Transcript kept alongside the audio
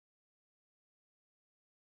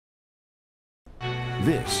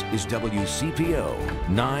This is WCPO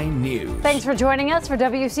 9 News. Thanks for joining us for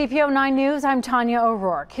WCPO 9 News. I'm Tanya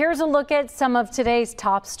O'Rourke. Here's a look at some of today's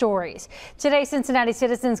top stories. Today, Cincinnati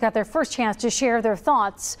citizens got their first chance to share their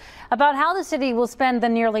thoughts about how the city will spend the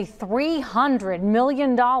nearly $300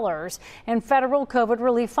 million in federal COVID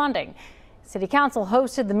relief funding. City Council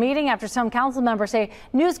hosted the meeting after some council members say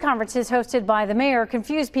news conferences hosted by the mayor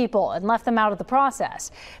confused people and left them out of the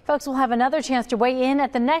process. Folks will have another chance to weigh in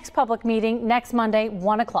at the next public meeting next Monday,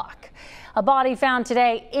 1 o'clock. A body found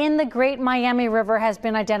today in the Great Miami River has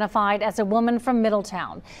been identified as a woman from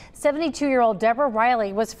Middletown. 72-year-old Deborah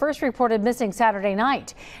Riley was first reported missing Saturday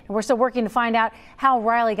night. And we're still working to find out how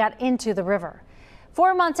Riley got into the river.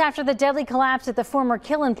 4 months after the deadly collapse at the former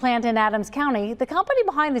Killen plant in Adams County, the company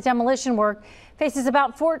behind the demolition work faces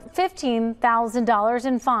about $15,000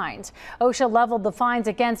 in fines. OSHA leveled the fines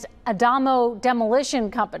against Adamo Demolition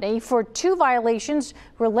Company for 2 violations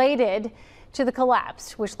related to the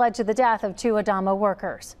collapse, which led to the death of 2 Adamo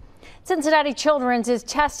workers. Cincinnati Children's is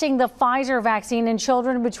testing the Pfizer vaccine in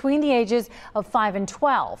children between the ages of 5 and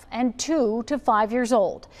 12 and 2 to 5 years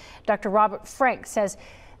old. Dr. Robert Frank says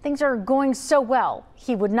things are going so well,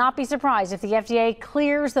 he would not be surprised if the FDA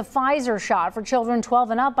clears the Pfizer shot for children 12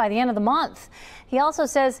 and up by the end of the month. He also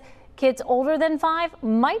says kids older than 5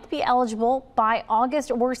 might be eligible by August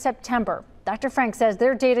or September. Dr. Frank says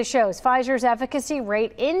their data shows Pfizer's efficacy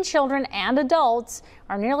rate in children and adults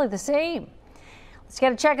are nearly the same. Let's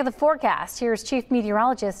get a check of the forecast. Here's Chief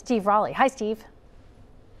Meteorologist Steve Raleigh. Hi, Steve.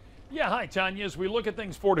 Yeah, hi, Tanya. As we look at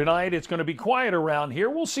things for tonight, it's going to be quiet around here.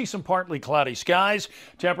 We'll see some partly cloudy skies.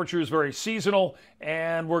 Temperatures very seasonal,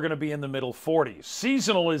 and we're going to be in the middle 40s.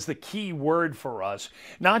 Seasonal is the key word for us,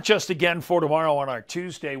 not just again for tomorrow on our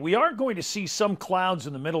Tuesday. We are going to see some clouds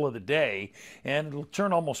in the middle of the day, and it'll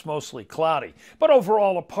turn almost mostly cloudy. But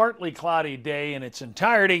overall, a partly cloudy day in its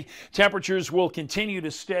entirety. Temperatures will continue to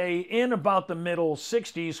stay in about the middle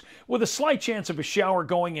 60s with a slight chance of a shower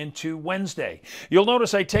going into Wednesday. You'll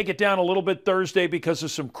notice I take it down a little bit Thursday because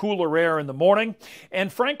of some cooler air in the morning.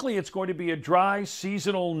 And frankly, it's going to be a dry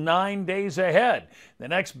seasonal 9 days ahead. The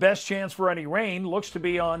next best chance for any rain looks to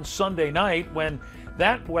be on Sunday night when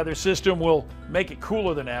that weather system will make it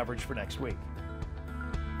cooler than average for next week.